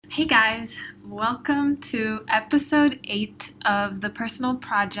Hey guys, welcome to episode 8 of the Personal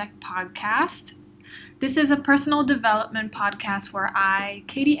Project podcast. This is a personal development podcast where I,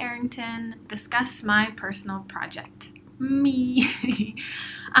 Katie Arrington, discuss my personal project. Me.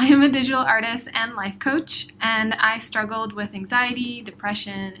 I am a digital artist and life coach, and I struggled with anxiety,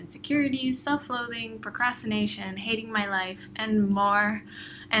 depression, insecurities, self-loathing, procrastination, hating my life, and more.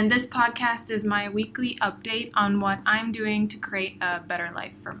 And this podcast is my weekly update on what I'm doing to create a better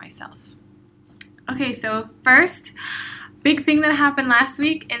life for myself. Okay, so first, big thing that happened last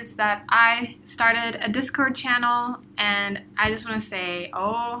week is that I started a Discord channel, and I just want to say,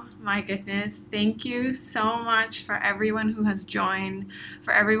 oh my goodness, thank you so much for everyone who has joined,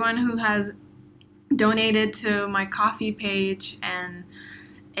 for everyone who has donated to my Ko-fi page, and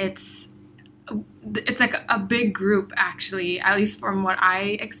it's like a big group, actually, at least from what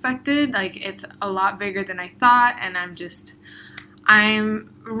I expected. Like, it's a lot bigger than I thought, and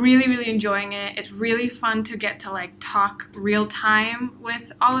I'm really enjoying it. It's really fun to get to talk real time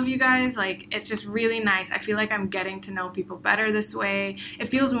with all of you guys. It's just really nice. I feel like I'm getting to know people better this way. It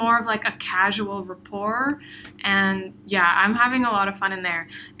feels more of like a casual rapport, and yeah, I'm having a lot of fun in there.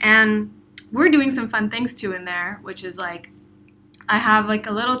 And we're doing some fun things too in there, which is I have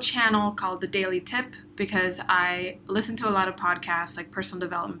a little channel called The Daily Tip, because I listen to a lot of podcasts, like personal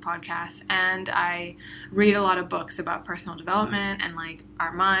development podcasts, and I read a lot of books about personal development and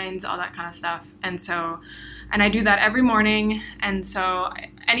our minds, all that kind of stuff. And I do that every morning. And so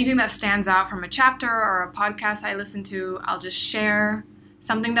anything that stands out from a chapter or a podcast I listen to, I'll just share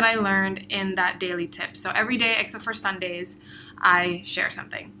something that I learned in that daily tip. So every day except for Sundays, I share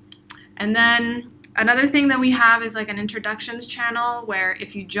something. And then another thing that we have is an introductions channel, where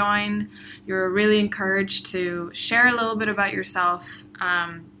if you join, you're really encouraged to share a little bit about yourself.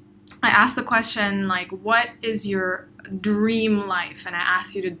 I ask the question, what is your dream life? And I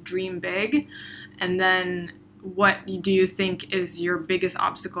ask you to dream big. And then what do you think is your biggest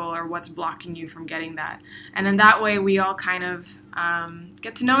obstacle, or what's blocking you from getting that? And then that way we all kind of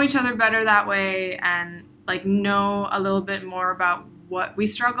get to know each other better that way, and know a little bit more about what we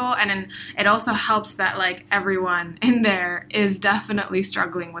struggle. And then it also helps that everyone in there is definitely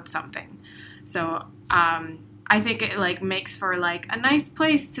struggling with something. So I think it makes for a nice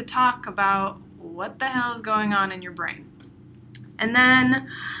place to talk about what the hell is going on in your brain. And then,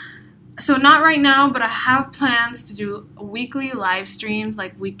 so not right now, but I have plans to do weekly live streams,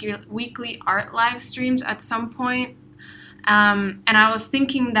 weekly art live streams at some point. And I was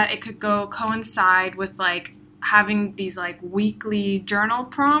thinking that it could coincide with having these weekly journal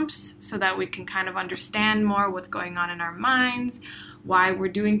prompts, so that we can kind of understand more what's going on in our minds, why we're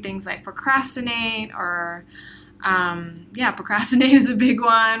doing things like procrastinate, or procrastinate is a big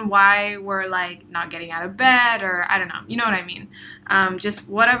one, why we're not getting out of bed, or I don't know, you know what I mean, just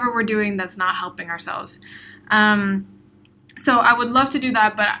whatever we're doing that's not helping ourselves. So I would love to do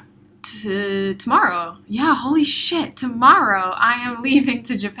that, but tomorrow, holy shit, tomorrow I am leaving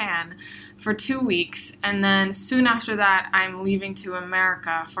to Japan for 2 weeks, and then soon after that I'm leaving to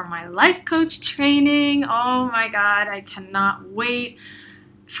America for my life coach training. Oh my god, I cannot wait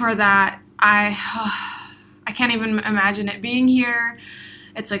for that. I can't even imagine it being here.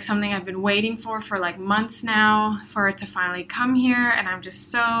 It's something I've been waiting for months now, for it to finally come here, and I'm just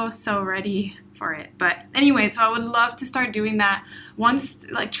so ready for it. But anyway, so I would love to start doing that once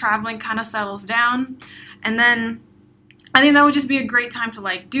traveling kind of settles down. And then I think that would just be a great time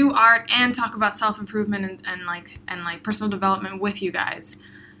to do art and talk about self-improvement and personal development with you guys.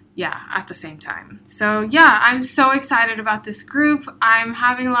 Yeah, at the same time. So yeah, I'm so excited about this group. I'm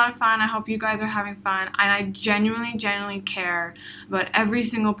having a lot of fun. I hope you guys are having fun. And I genuinely care about every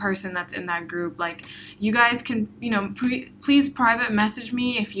single person that's in that group. You guys can, please private message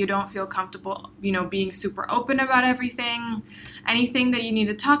me if you don't feel comfortable, being super open about everything. Anything that you need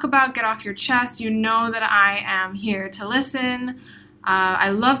to talk about, get off your chest. You know that I am here to listen.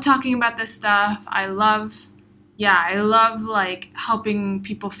 I love talking about this stuff. I love helping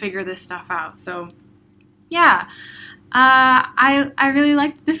people figure this stuff out. So yeah, I really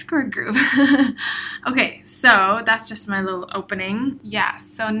like the Discord group. Okay, so that's just my little opening. Yeah,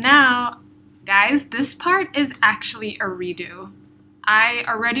 so now, guys, this part is actually a redo. I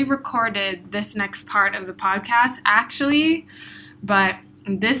already recorded this next part of the podcast, actually, but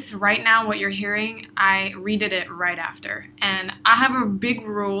this right now, what you're hearing, I redid it right after. And I have a big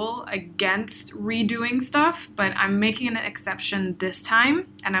rule against redoing stuff, but I'm making an exception this time,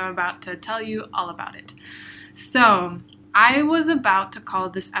 and I'm about to tell you all about it. So I was about to call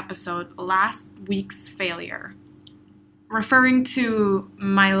this episode Last Week's Failure, referring to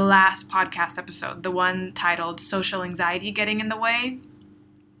my last podcast episode, the one titled Social Anxiety Getting in the Way.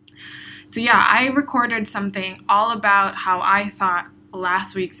 So yeah, I recorded something all about how I thought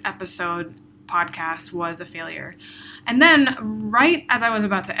last week's episode podcast was a failure. And then right as I was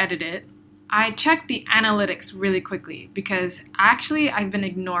about to edit it, I checked the analytics really quickly because actually I've been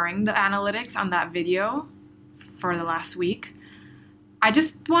ignoring the analytics on that video for the last week. I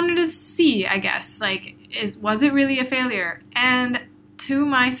just wanted to see, I guess, like, was it really a failure? And to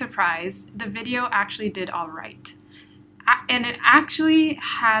my surprise, the video actually did all right. And it actually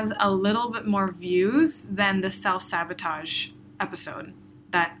has a little bit more views than the self-sabotage episode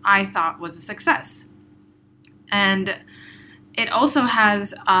that I thought was a success. And it also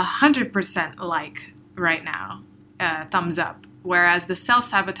has 100% like right now, thumbs up, whereas the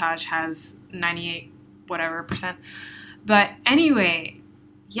self-sabotage has 98 whatever percent. But anyway,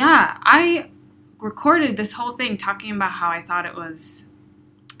 yeah, I recorded this whole thing talking about how I thought it was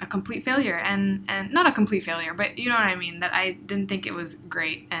a complete failure, and not a complete failure, but you know what I mean, that I didn't think it was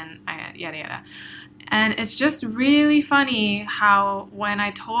great, and yada yada. And it's just really funny how when I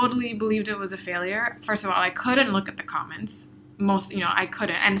totally believed it was a failure, first of all, I couldn't look at the comments. I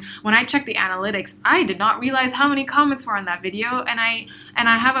couldn't. And when I checked the analytics, I did not realize how many comments were on that video. And I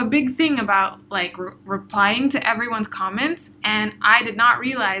have a big thing about like replying to everyone's comments. And I did not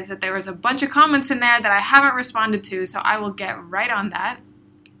realize that there was a bunch of comments in there that I haven't responded to. So I will get right on that.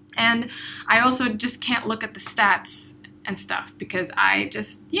 And I also just can't look at the stats and stuff because I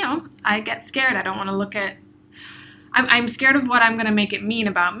just, I get scared. I don't want to look at, I'm scared of what I'm going to make it mean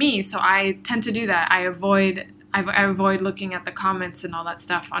about me. So I tend to do that. I avoid looking at the comments and all that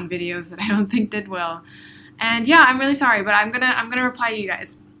stuff on videos that I don't think did well. And yeah, I'm really sorry, but I'm gonna reply to you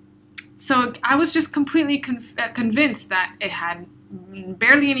guys. So I was just completely convinced that it had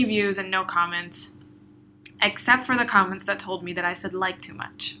barely any views and no comments, except for the comments that told me that I said like too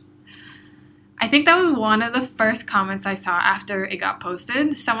much. I think that was one of the first comments I saw after it got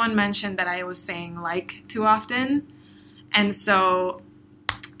posted. Someone mentioned that I was saying like too often, and so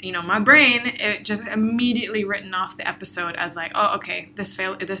my brain, it just immediately written off the episode as like, oh, okay, this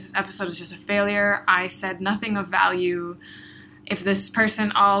episode is just a failure. I said nothing of value. If this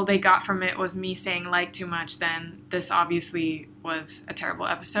person, all they got from it was me saying like too much, then this obviously was a terrible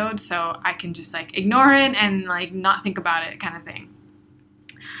episode. So I can just like ignore it and like not think about it kind of thing.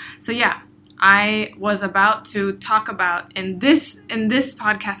 So yeah, I was about to talk about in this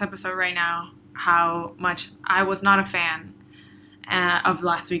podcast episode right now how much I was not a fan of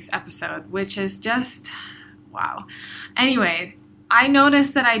last week's episode, which is just, wow. Anyway, I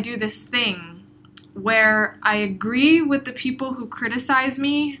noticed that I do this thing where I agree with the people who criticize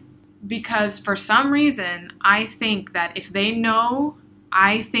me because for some reason I think that if they know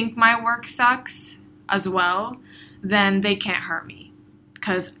I think my work sucks as well, then they can't hurt me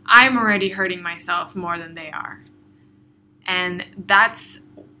because I'm already hurting myself more than they are. And that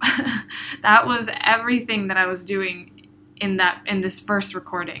was everything that I was doing in this first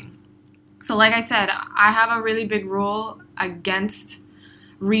recording. So like I said, I have a really big rule against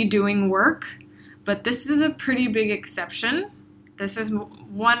redoing work, but this is a pretty big exception. This is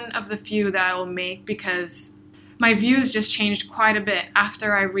one of the few that I will make because my views just changed quite a bit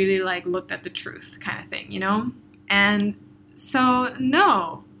after I really like looked at the truth kind of thing, And so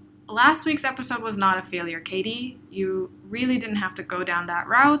no, last week's episode was not a failure, Katie. You really didn't have to go down that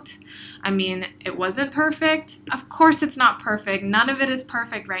route. I mean, it wasn't perfect. Of course it's not perfect. None of it is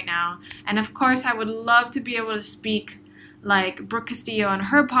perfect right now. And of course I would love to be able to speak like Brooke Castillo on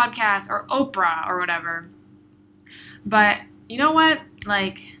her podcast or Oprah or whatever. But you know what?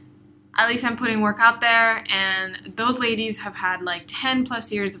 Like, at least I'm putting work out there, and those ladies have had like 10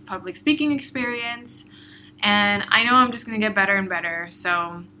 plus years of public speaking experience. And I know I'm just going to get better and better.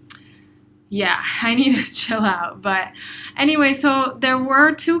 So yeah, I need to chill out. But anyway, so there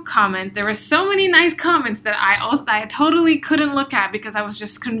were 2 comments. There were so many nice comments that I totally couldn't look at because I was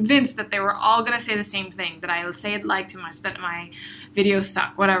just convinced that they were all going to say the same thing, that I say it like too much, that my videos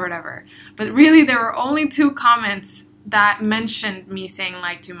suck, whatever. But really, there were only 2 comments that mentioned me saying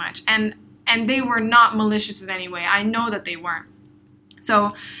like too much. And they were not malicious in any way. I know that they weren't.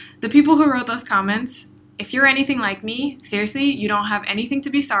 So the people who wrote those comments, if you're anything like me, seriously, you don't have anything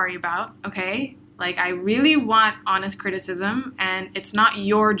to be sorry about, okay? Like, I really want honest criticism, and it's not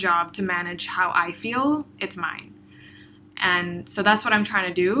your job to manage how I feel, it's mine. And so that's what I'm trying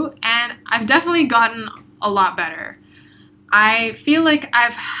to do, and I've definitely gotten a lot better. I feel like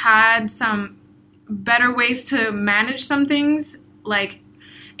I've had some better ways to manage some things. Like,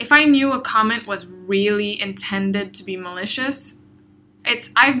 if I knew a comment was really intended to be malicious,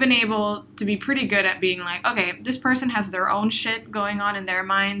 I've been able to be pretty good at being like, okay, this person has their own shit going on in their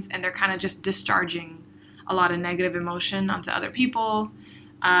minds, and they're kind of just discharging a lot of negative emotion onto other people.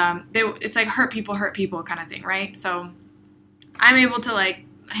 it's like hurt people kind of thing, right? So I'm able to like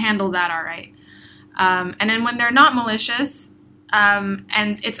handle that all right. And then when they're not malicious, and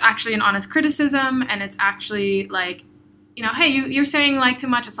it's actually an honest criticism, and it's actually like, hey, you're saying like too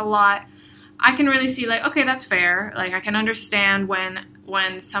much, it's a lot. I can really see like, okay, that's fair. Like I can understand when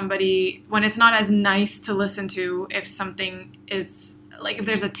it's not as nice to listen to if something is like, if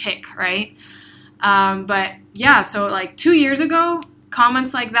there's a tick, right? But yeah, so like 2 years ago,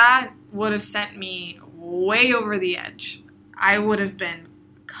 comments like that would have sent me way over the edge. I would have been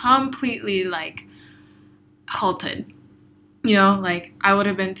completely like halted, like I would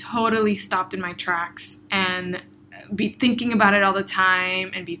have been totally stopped in my tracks and be thinking about it all the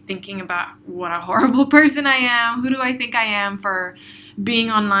time and be thinking about what a horrible person I am. Who do I think I am for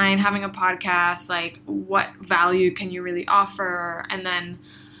being online, having a podcast? Like, what value can you really offer? And then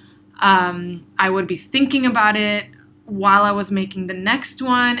I would be thinking about it while I was making the next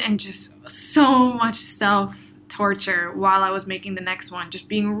one, and just so much self-torture while I was making the next one, just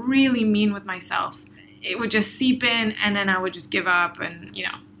being really mean with myself. It would just seep in, and then I would just give up, and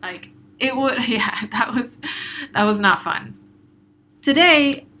like it would, yeah, that was not fun.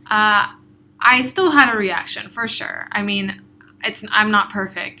 Today, I still had a reaction for sure. I mean, I'm not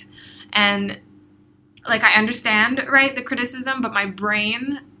perfect, and like I understand, right, the criticism, but my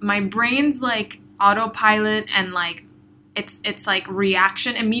brain's like autopilot, and like it's like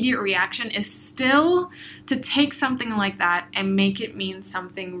immediate reaction is still to take something like that and make it mean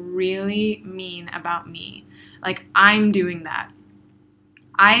something really mean about me. Like I'm doing that.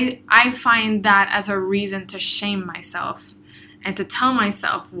 I find that as a reason to shame myself and to tell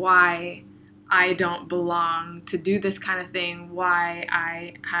myself why I don't belong to do this kind of thing, why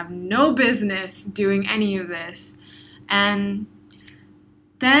I have no business doing any of this. And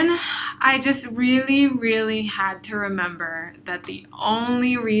then I just really, really had to remember that the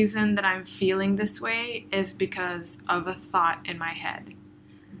only reason that I'm feeling this way is because of a thought in my head.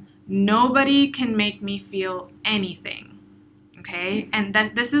 Nobody can make me feel anything, okay? And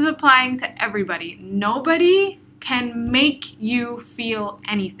that this is applying to everybody. Nobody can make you feel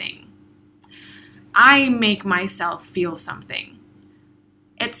anything. I make myself feel something.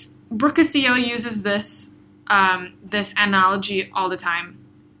 Brooke Castillo uses this analogy all the time.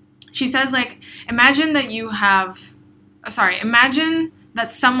 She says, like, imagine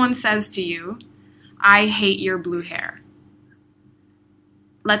that someone says to you, I hate your blue hair.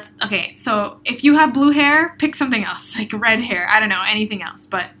 Okay, so if you have blue hair, pick something else, like red hair, I don't know, anything else,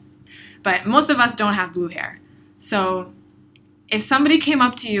 but most of us don't have blue hair. So if somebody came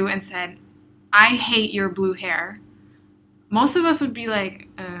up to you and said, I hate your blue hair, most of us would be like,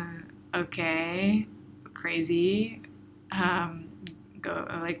 okay, crazy, go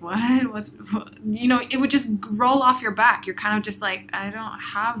like what it would just roll off your back. You're kind of just like, I don't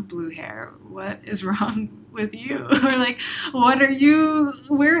have blue hair, what is wrong with you? Or like, what are you,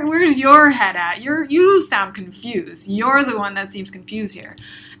 where's your head at? You sound confused. You're the one that seems confused here.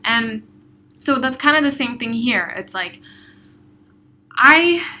 And so that's kind of the same thing here. It's like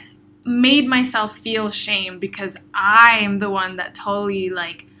I made myself feel shame because I am the one that totally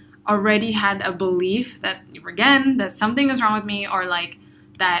like already had a belief that, again, that something is wrong with me, or like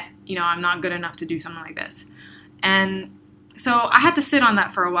that, I'm not good enough to do something like this. And so I had to sit on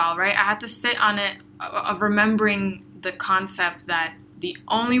that for a while, right? I had to sit on it of remembering the concept that the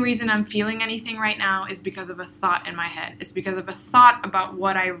only reason I'm feeling anything right now is because of a thought in my head. It's because of a thought about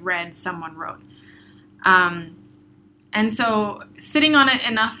what I read someone wrote. And so sitting on it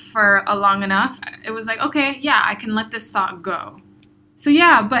long enough, it was like, okay, yeah, I can let this thought go. So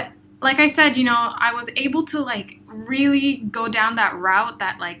yeah, but like I said, I was able to like really go down that route,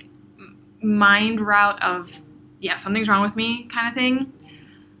 that like mind route of, yeah, something's wrong with me kind of thing.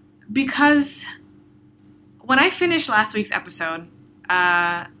 Because when I finished last week's episode,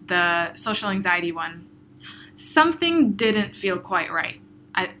 the social anxiety one, something didn't feel quite right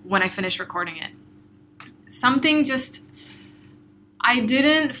when I finished recording it. Something just, I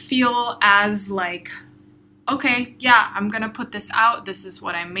didn't feel as like, okay, yeah, I'm going to put this out. This is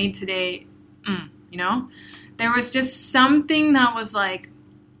what I made today. There was just something that was like,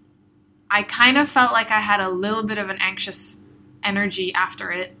 I kind of felt like I had a little bit of an anxious energy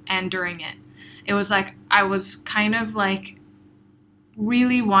after it and during it. It was like, I was kind of like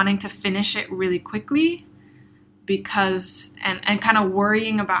really wanting to finish it really quickly because, and kind of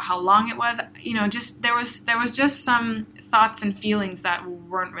worrying about how long it was, just, there was just some thoughts and feelings that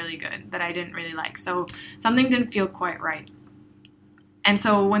weren't really good, that I didn't really like. So something didn't feel quite right. And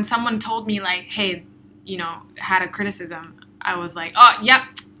so when someone told me like, hey, had a criticism, I was like, oh, yep,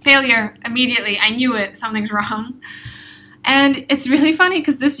 failure immediately. I knew it. Something's wrong. And it's really funny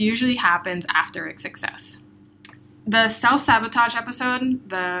because this usually happens after a success. The self-sabotage episode,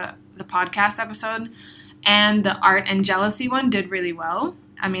 the podcast episode, and the art and jealousy one did really well.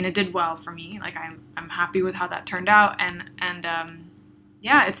 I mean, it did well for me. Like, I'm happy with how that turned out, and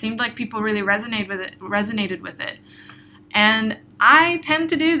yeah, it seemed like people really resonated with it. And I tend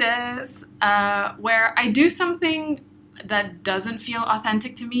to do this where I do something that doesn't feel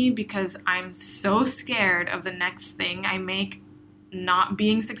authentic to me because I'm so scared of the next thing I make not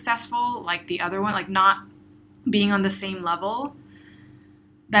being successful like the other one, like not being on the same level,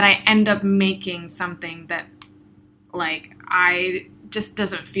 that I end up making something that, like, I just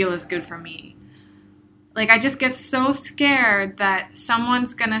doesn't feel as good for me. Like, I just get so scared that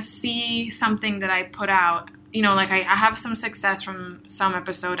someone's gonna see something that I put out. You know, like, I have some success from some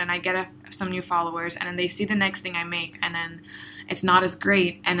episode and I get some new followers, and then they see the next thing I make and then it's not as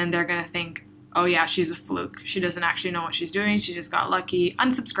great, and then they're gonna think, oh yeah, she's a fluke. She doesn't actually know what she's doing. She just got lucky.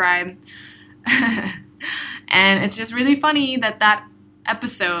 Unsubscribe. And it's just really funny that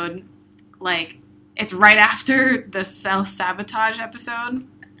episode, like, it's right after the self-sabotage episode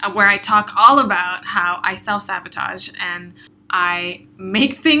where I talk all about how I self-sabotage and I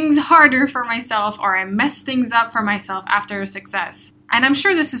make things harder for myself, or I mess things up for myself after a success. And I'm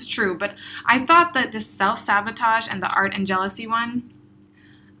sure this is true, but I thought that this self-sabotage and the art and jealousy one,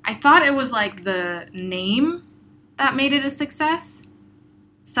 I thought it was like the name that made it a success.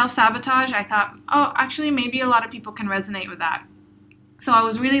 Self-sabotage, I thought, oh, actually maybe a lot of people can resonate with that. So I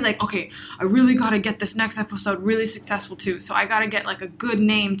was really like, okay, I really got to get this next episode really successful too. So I got to get like a good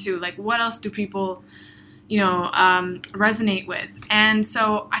name too. Like, what else do people, resonate with? And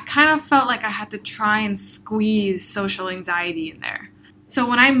so I kind of felt like I had to try and squeeze social anxiety in there. So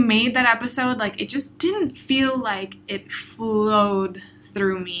when I made that episode, like, it just didn't feel like it flowed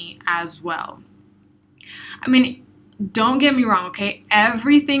through me as well. I mean, don't get me wrong, okay?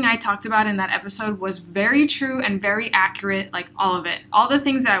 Everything I talked about in that episode was very true and very accurate, like, all of it. All the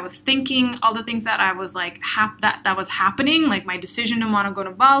things that I was thinking, all the things that I was like, that was happening, like my decision to want to go to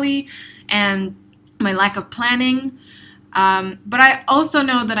Bali and my lack of planning. But I also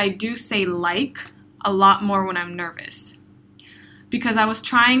know that I do say like a lot more when I'm nervous, because I was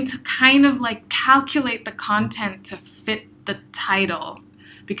trying to kind of like calculate the content to fit the title,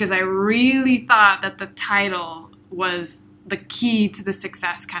 because I really thought that the title was the key to the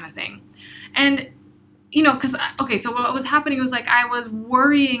success kind of thing. And, so what was happening was, like, I was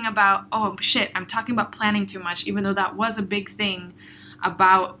worrying about, oh shit, I'm talking about planning too much, even though that was a big thing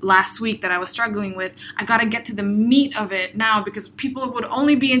about last week that I was struggling with. I got to get to the meat of it now, because people would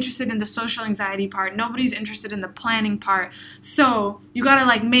only be interested in the social anxiety part. Nobody's interested in the planning part. So you got to,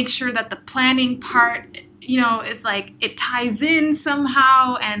 like, make sure that the planning part, it's like it ties in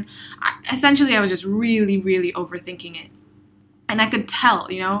somehow. And essentially I was just really, really overthinking it. And I could tell,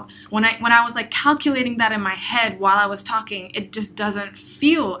 when I was like calculating that in my head while I was talking, it just doesn't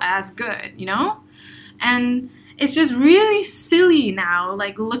feel as good, And it's just really silly now,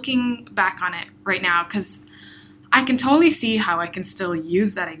 like, looking back on it right now, because I can totally see how I can still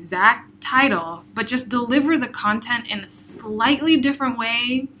use that exact title, but just deliver the content in a slightly different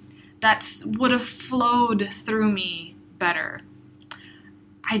way that would have flowed through me better.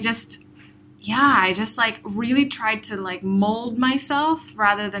 I just like really tried to like mold myself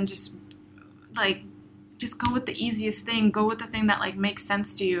rather than just go with the easiest thing, go with the thing that like makes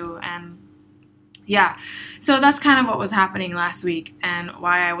sense to you. And yeah, so that's kind of what was happening last week, and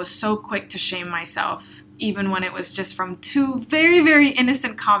why I was so quick to shame myself, even when it was just from 2 very, very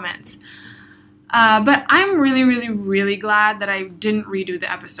innocent comments. But I'm really, really, really glad that I didn't redo the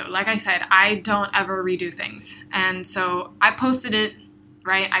episode. Like I said, I don't ever redo things. And so I posted it,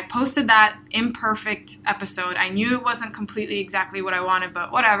 right? I posted that imperfect episode. I knew it wasn't completely exactly what I wanted,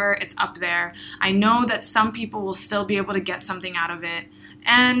 but whatever, it's up there. I know that some people will still be able to get something out of it.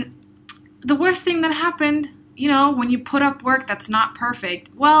 And the worst thing that happened, when you put up work that's not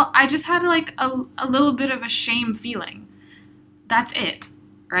perfect, well, I just had like a little bit of a shame feeling. That's it.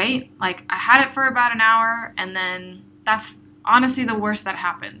 Right? Like, I had it for about an hour, and then that's honestly the worst that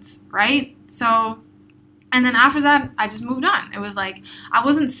happens, right? So, and then after that, I just moved on. It was like, I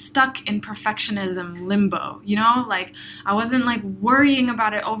wasn't stuck in perfectionism limbo, Like, I wasn't like worrying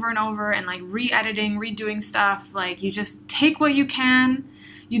about it over and over and like re-editing, redoing stuff. Like, you just take what you can,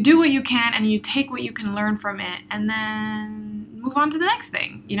 you do what you can, and you take what you can learn from it, and then move on to the next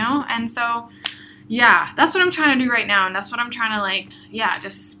thing, And so, yeah, that's what I'm trying to do right now. And that's what I'm trying to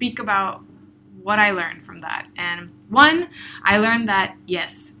just speak about what I learned from that. And one, I learned that,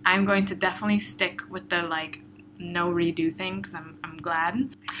 yes, I'm going to definitely stick with the no redo thing because I'm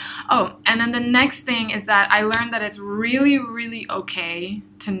glad. Oh, and then the next thing is that I learned that it's really, really okay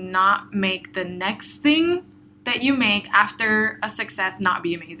to not make the next thing that you make after a success not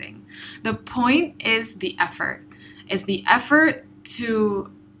be amazing. The point is the effort. It's the effort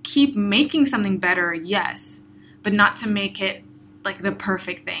to keep making something better, yes, but not to make it like the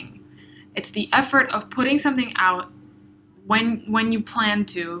perfect thing. It's the effort of putting something out when you plan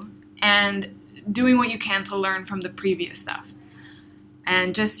to and doing what you can to learn from the previous stuff.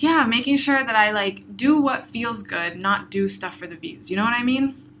 And just, making sure that I like do what feels good, not do stuff for the views. You know what I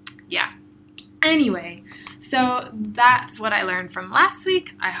mean? Yeah. Anyway, so that's what I learned from last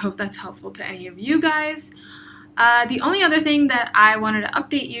week. I hope that's helpful to any of you guys. The only other thing that I wanted to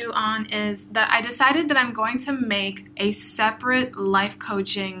update you on is that I decided that I'm going to make a separate life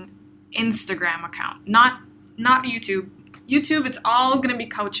coaching Instagram account, not YouTube. YouTube, it's all going to be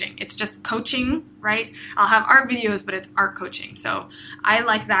coaching. It's just coaching, right? I'll have art videos, but it's art coaching. So I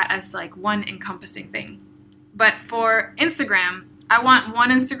like that as like one encompassing thing. But for Instagram, I want one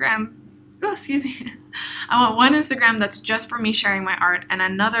Instagram that's just for me sharing my art and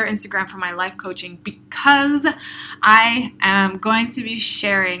another Instagram for my life coaching, because I am going to be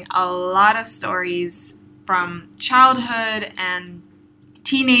sharing a lot of stories from childhood and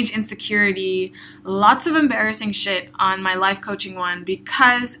teenage insecurity, lots of embarrassing shit on my life coaching one,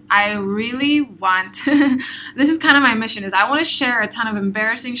 because I really want, this is kind of my mission, is I want to share a ton of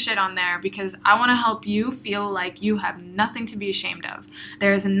embarrassing shit on there because I want to help you feel like you have nothing to be ashamed of.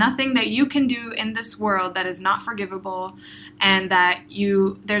 There is nothing that you can do in this world that is not forgivable, and that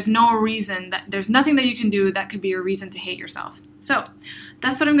there's nothing that you can do that could be a reason to hate yourself. So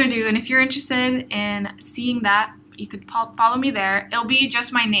that's what I'm going to do. And if you're interested in seeing that, you could follow me there. It'll be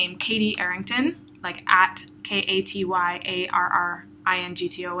just my name, Katie Arrington, like at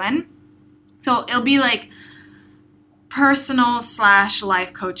KatyArrington. So it'll be like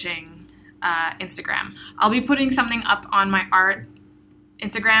personal/life coaching Instagram. I'll be putting something up on my art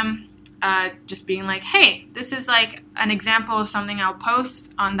Instagram, just being like, hey, this is like an example of something I'll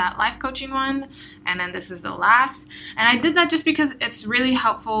post on that life coaching one, and then this is the last. And I did that just because it's really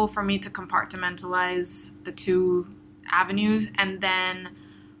helpful for me to compartmentalize the two avenues, and then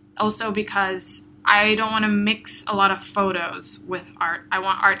also because I don't want to mix a lot of photos with art. I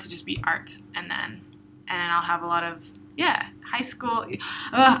want art to just be art, and then I'll have a lot of high school.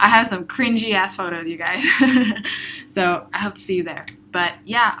 I have some cringy ass photos, you guys. So I hope to see you there. But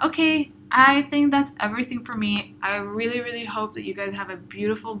okay, I think that's everything for me. I really, really hope that you guys have a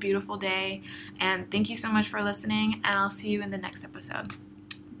beautiful, beautiful day. And thank you so much for listening. And I'll see you in the next episode.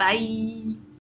 Bye.